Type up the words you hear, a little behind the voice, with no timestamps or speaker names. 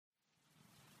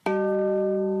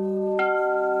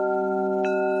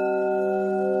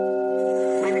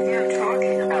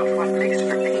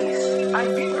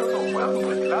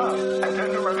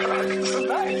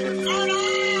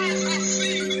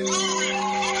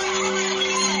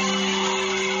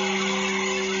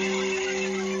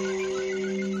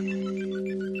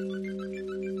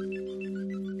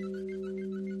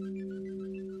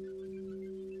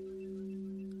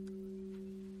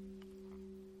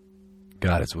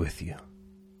God is with you.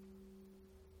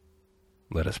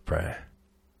 Let us pray.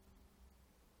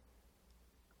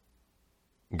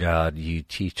 God, you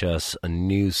teach us a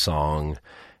new song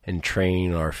and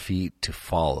train our feet to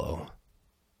follow.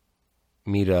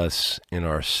 Meet us in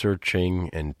our searching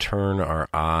and turn our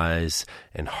eyes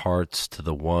and hearts to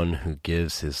the one who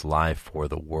gives his life for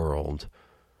the world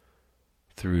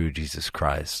through Jesus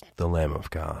Christ, the Lamb of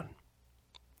God.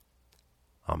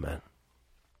 Amen.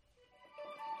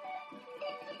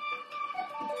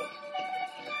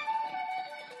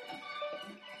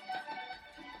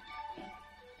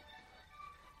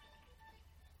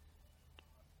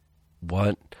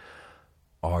 What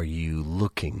are you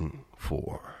looking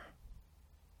for?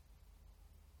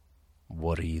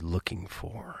 What are you looking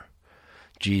for?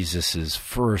 Jesus'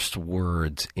 first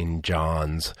words in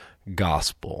John's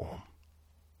Gospel.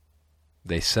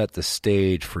 They set the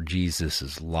stage for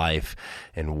Jesus' life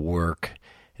and work,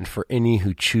 and for any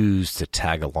who choose to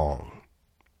tag along.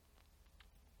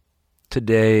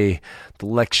 Today, the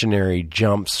lectionary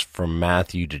jumps from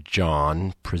Matthew to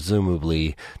John,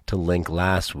 presumably to link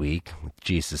last week with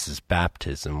Jesus'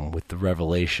 baptism with the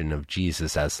revelation of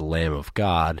Jesus as the Lamb of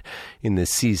God in the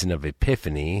season of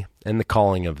Epiphany and the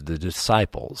calling of the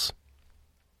disciples.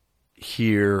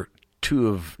 Here, two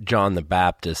of John the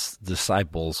Baptist's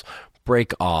disciples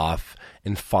break off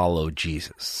and follow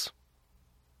Jesus.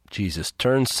 Jesus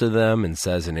turns to them and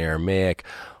says in Aramaic,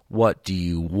 "What do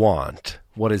you want?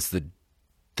 What is the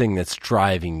thing that's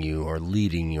driving you or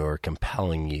leading you or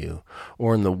compelling you?"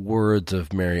 Or in the words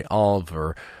of Mary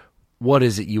Oliver, what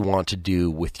is it you want to do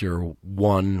with your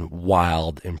one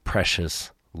wild and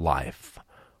precious life?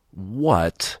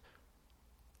 What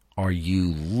are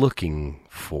you looking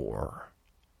for?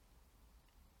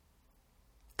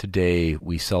 Today,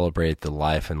 we celebrate the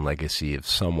life and legacy of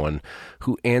someone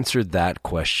who answered that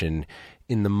question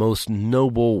in the most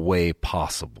noble way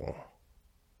possible.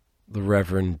 The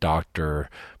Reverend Dr.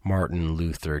 Martin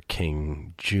Luther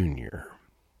King, Jr.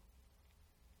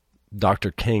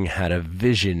 Dr. King had a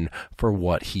vision for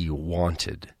what he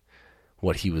wanted,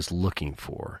 what he was looking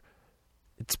for.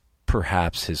 It's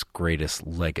perhaps his greatest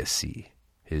legacy,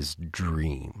 his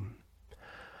dream.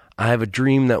 I have a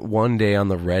dream that one day on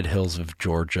the red hills of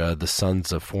Georgia, the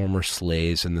sons of former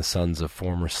slaves and the sons of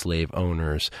former slave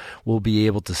owners will be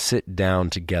able to sit down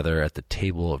together at the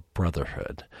table of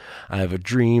brotherhood. I have a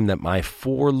dream that my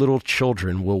 4 little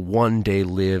children will one day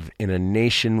live in a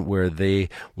nation where they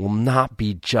will not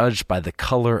be judged by the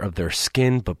color of their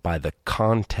skin, but by the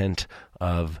content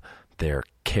of their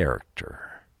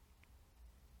character.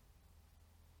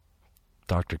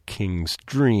 Dr. King's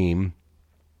dream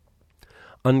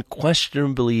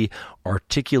unquestionably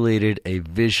articulated a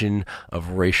vision of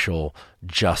racial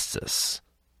justice.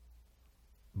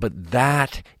 But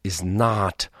that is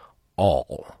not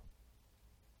all.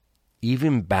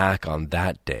 Even back on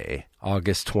that day,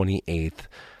 August 28th,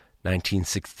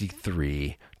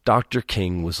 1963, Dr.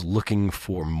 King was looking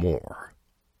for more.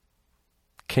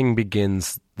 King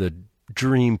begins the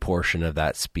dream portion of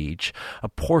that speech, a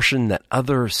portion that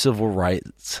other civil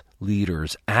rights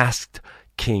leaders asked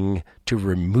King to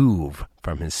remove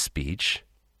from his speech.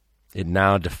 It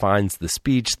now defines the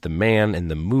speech, the man,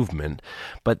 and the movement,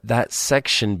 but that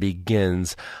section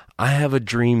begins, "I have a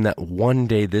dream that one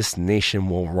day this nation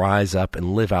will rise up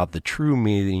and live out the true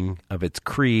meaning of its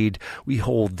creed. We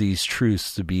hold these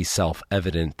truths to be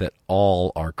self-evident, that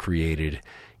all are created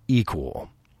equal."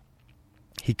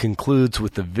 He concludes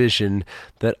with the vision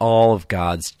that all of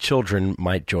God's children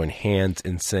might join hands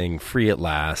in saying, "Free at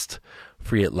last,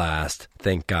 free at last,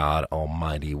 thank God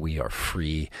Almighty, we are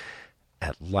free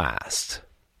at last."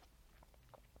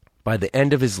 By the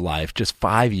end of his life, just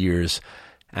 5 years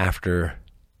after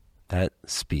that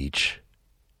speech,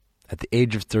 at the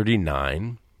age of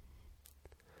 39,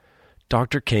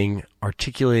 Dr. King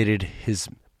articulated his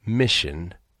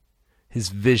mission, his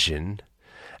vision,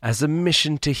 as a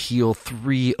mission to heal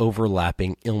 3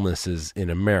 overlapping illnesses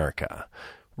in America: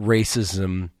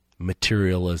 racism,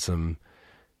 materialism,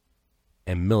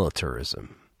 and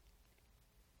militarism.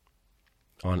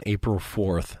 On April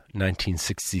 4th,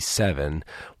 1967,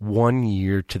 1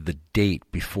 year to the date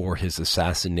before his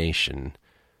assassination,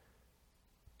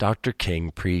 Dr.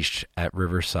 King preached at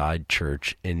Riverside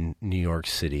Church in New York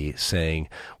City, saying,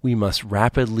 "We must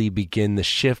rapidly begin the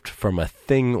shift from a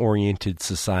thing-oriented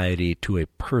society to a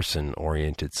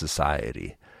person-oriented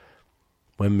society.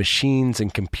 When machines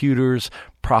and computers,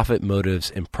 profit motives,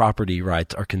 and property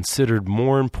rights are considered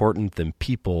more important than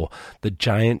people, the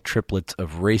giant triplets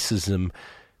of racism,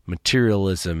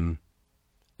 materialism,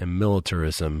 and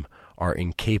militarism are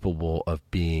incapable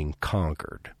of being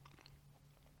conquered."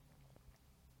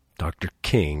 Dr.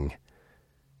 King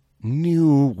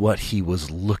knew what he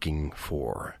was looking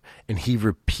for, and he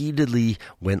repeatedly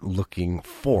went looking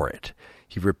for it.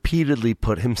 He repeatedly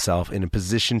put himself in a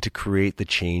position to create the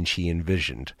change he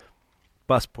envisioned.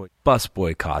 Bus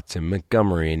boycotts in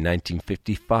Montgomery in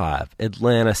 1955,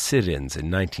 Atlanta sit-ins in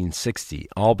 1960,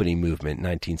 Albany movement in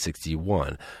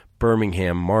 1961,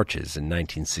 Birmingham marches in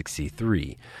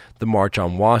 1963, the March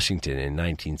on Washington in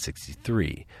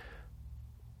 1963,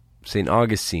 St.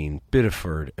 Augustine,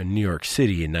 Biddeford, and New York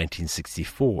City in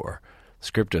 1964,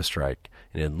 Scripto Strike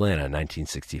in Atlanta,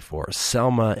 1964,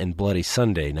 Selma and Bloody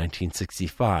Sunday,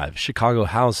 1965, Chicago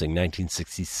Housing,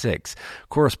 1966,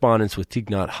 correspondence with Thich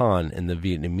Nhat Hanh and the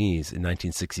Vietnamese in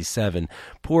 1967,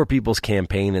 Poor People's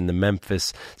Campaign and the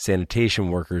Memphis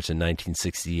sanitation workers in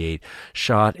 1968,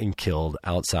 shot and killed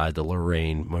outside the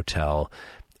Lorraine Motel,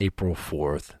 April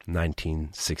 4th,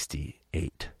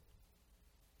 1968.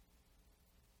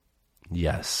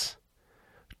 Yes,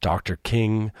 Dr.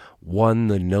 King won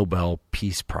the Nobel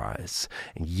Peace Prize.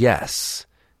 And yes,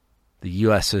 the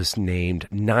U.S. has named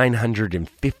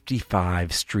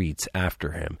 955 streets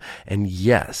after him. And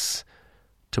yes,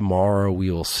 tomorrow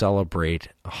we will celebrate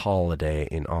a holiday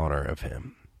in honor of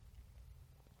him.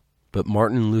 But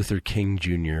Martin Luther King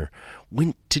Jr.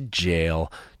 went to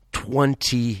jail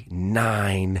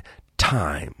 29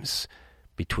 times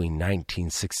between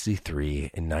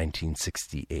 1963 and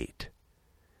 1968.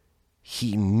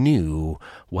 He knew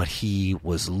what he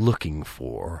was looking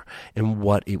for and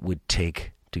what it would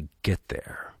take to get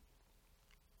there.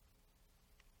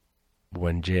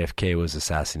 When JFK was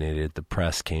assassinated, the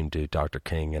press came to Dr.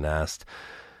 King and asked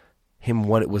him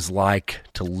what it was like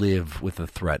to live with the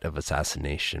threat of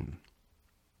assassination.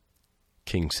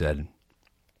 King said,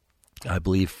 "I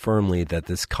believe firmly that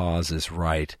this cause is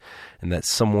right and that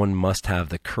someone must have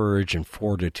the courage and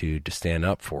fortitude to stand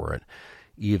up for it,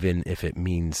 even if it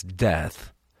means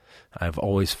death. I've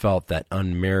always felt that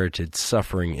unmerited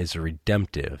suffering is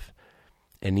redemptive,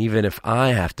 and even if I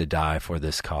have to die for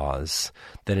this cause,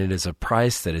 then it is a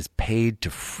price that is paid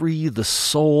to free the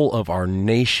soul of our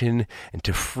nation and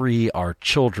to free our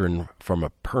children from a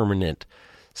permanent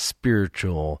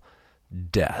spiritual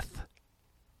death."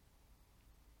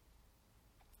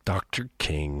 Dr.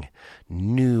 King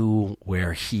knew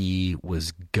where he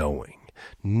was going,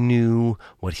 knew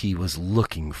what he was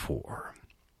looking for.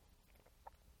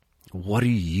 What are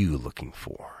you looking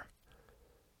for?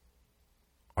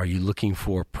 Are you looking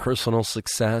for personal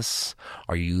success?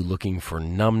 Are you looking for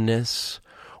numbness?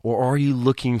 Or are you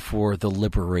looking for the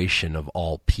liberation of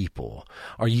all people?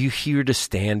 Are you here to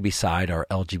stand beside our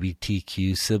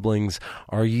LGBTQ siblings?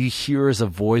 Are you here as a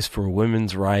voice for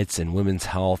women's rights and women's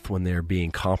health when they're being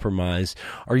compromised?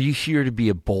 Are you here to be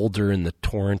a boulder in the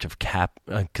torrent of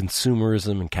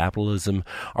consumerism and capitalism?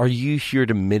 Are you here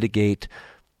to mitigate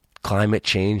climate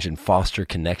change and foster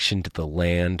connection to the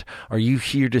land? Are you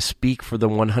here to speak for the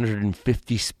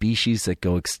 150 species that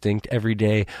go extinct every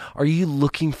day? Are you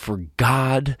looking for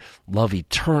God, love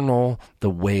eternal,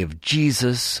 the way of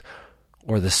Jesus,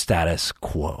 or the status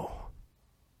quo?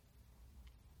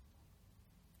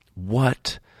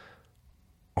 What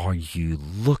are you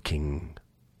looking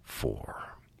for?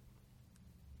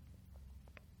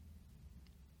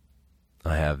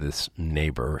 I have this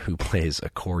neighbor who plays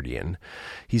accordion.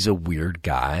 He's a weird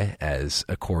guy, as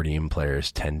accordion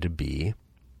players tend to be.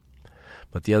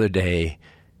 But the other day,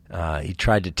 he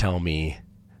tried to tell me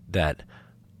that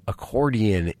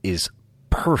accordion is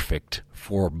perfect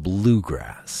for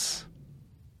bluegrass.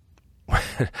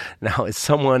 Now, as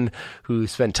someone who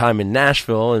spent time in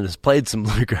Nashville and has played some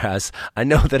bluegrass, I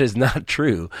know that is not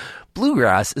true.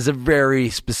 Bluegrass is a very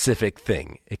specific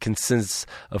thing. It consists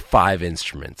of 5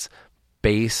 instruments: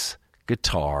 bass,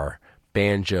 guitar,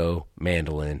 banjo,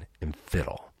 mandolin, and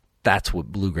fiddle. That's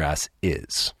what bluegrass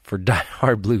is. For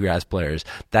diehard bluegrass players,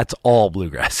 that's all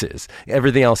bluegrass is.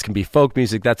 Everything else can be folk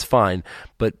music, that's fine,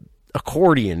 but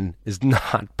accordion is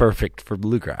not perfect for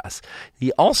bluegrass.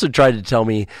 He also tried to tell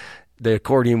me the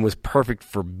accordion was perfect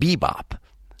for bebop,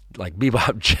 like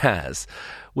bebop jazz,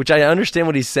 which I understand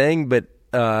what he's saying, but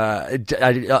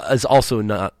is also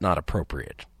not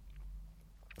appropriate.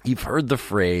 You've heard the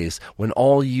phrase, when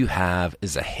all you have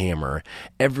is a hammer,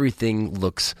 everything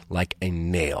looks like a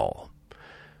nail.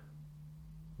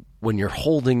 When you're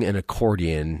holding an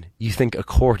accordion, you think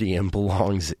accordion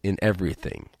belongs in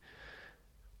everything.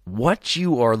 What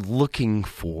you are looking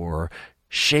for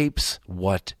shapes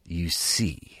what you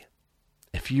see.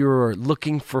 If you're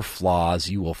looking for flaws,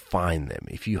 you will find them.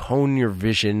 If you hone your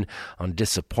vision on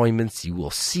disappointments, you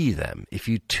will see them. If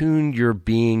you tune your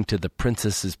being to the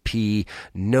princess's pea,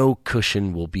 no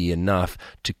cushion will be enough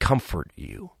to comfort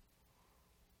you.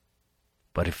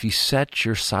 But if you set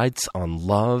your sights on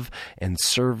love and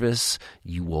service,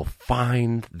 you will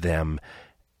find them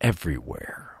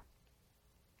everywhere.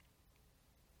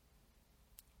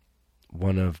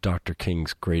 One of Dr.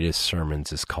 King's greatest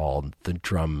sermons is called The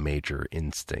Drum Major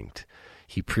Instinct.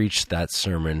 He preached that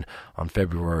sermon on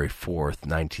February 4th,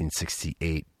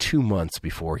 1968, 2 months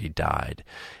before he died.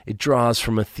 It draws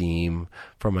from a theme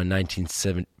from a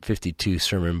 1952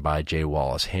 sermon by J.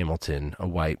 Wallace Hamilton, a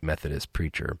white Methodist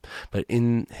preacher. But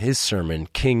in his sermon,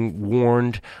 King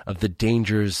warned of the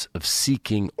dangers of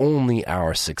seeking only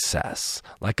our success.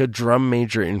 Like a drum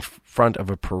major in front of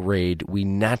a parade, we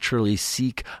naturally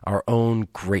seek our own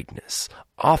greatness,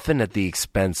 often at the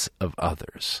expense of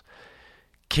others.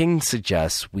 King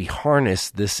suggests we harness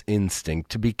this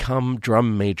instinct to become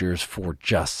drum majors for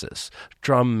justice,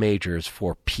 drum majors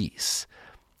for peace.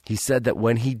 He said that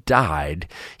when he died,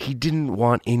 he didn't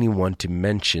want anyone to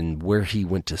mention where he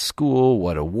went to school,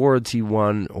 what awards he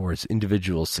won, or his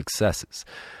individual successes.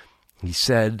 He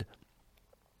said,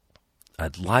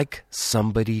 "I'd like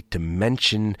somebody to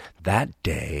mention that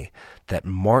day that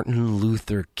Martin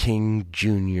Luther King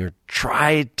Jr.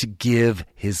 tried to give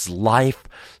his life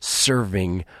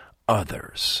serving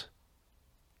others,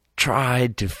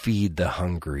 tried to feed the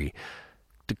hungry,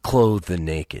 to clothe the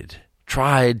naked,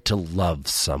 tried to love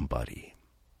somebody."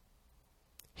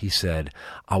 He said,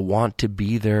 "I want to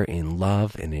be there in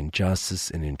love and in justice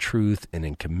and in truth and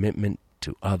in commitment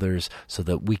to others so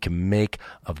that we can make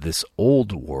of this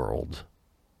old world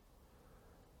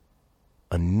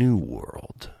a new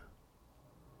world."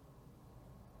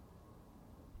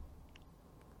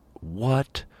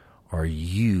 What are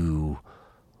you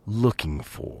looking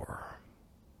for?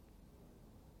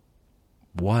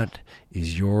 What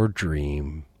is your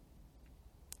dream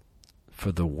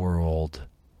for the world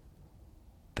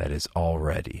that is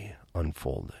already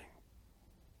unfolding?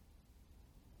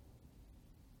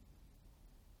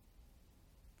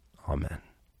 Amen.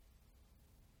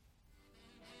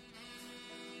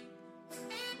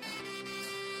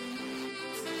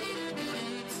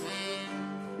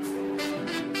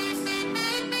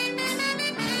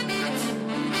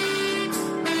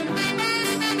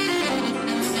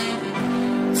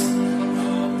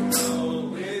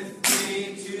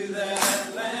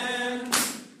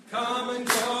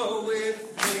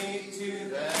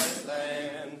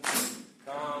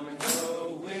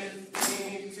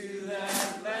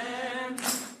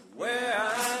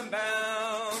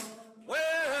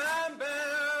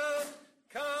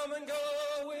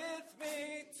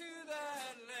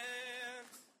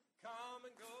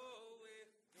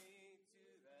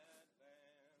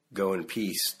 Go in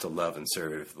peace to love and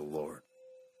serve the Lord.